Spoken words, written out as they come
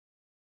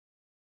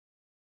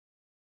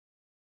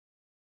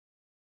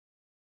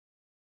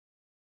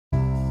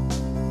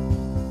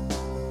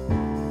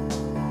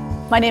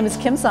My name is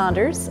Kim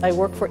Saunders. I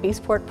work for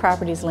Eastport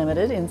Properties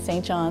Limited in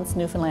St. John's,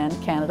 Newfoundland,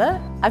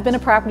 Canada. I've been a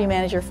property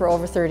manager for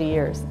over 30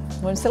 years.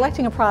 When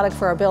selecting a product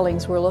for our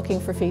buildings, we're looking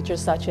for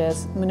features such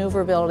as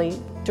maneuverability,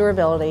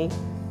 durability,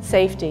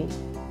 safety,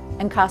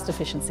 and cost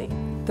efficiency.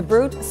 The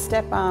Brute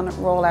StepOn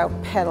Rollout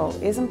pedal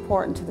is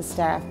important to the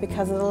staff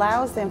because it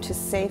allows them to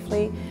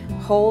safely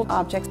hold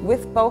objects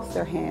with both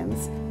their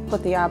hands,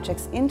 put the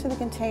objects into the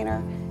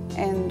container,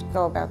 and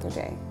go about their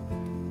day.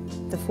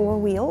 The 4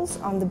 wheels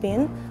on the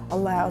bin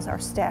allows our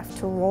staff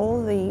to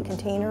roll the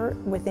container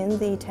within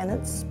the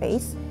tenant's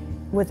space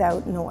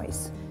without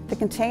noise. The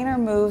container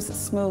moves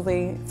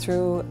smoothly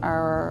through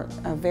our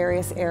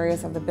various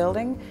areas of the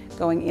building,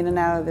 going in and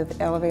out of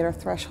the elevator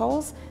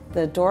thresholds.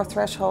 The door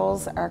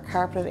thresholds, our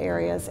carpeted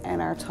areas,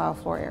 and our tile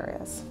floor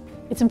areas.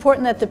 It's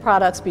important that the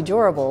products be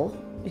durable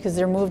because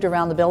they're moved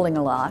around the building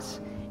a lot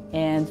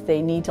and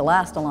they need to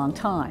last a long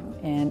time.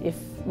 And if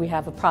we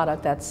have a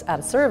product that's out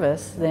of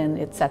service, then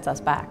it sets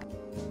us back.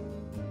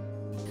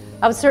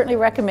 I would certainly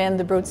recommend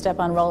the Brute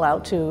StepOn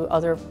Rollout to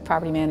other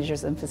property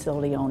managers and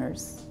facility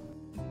owners.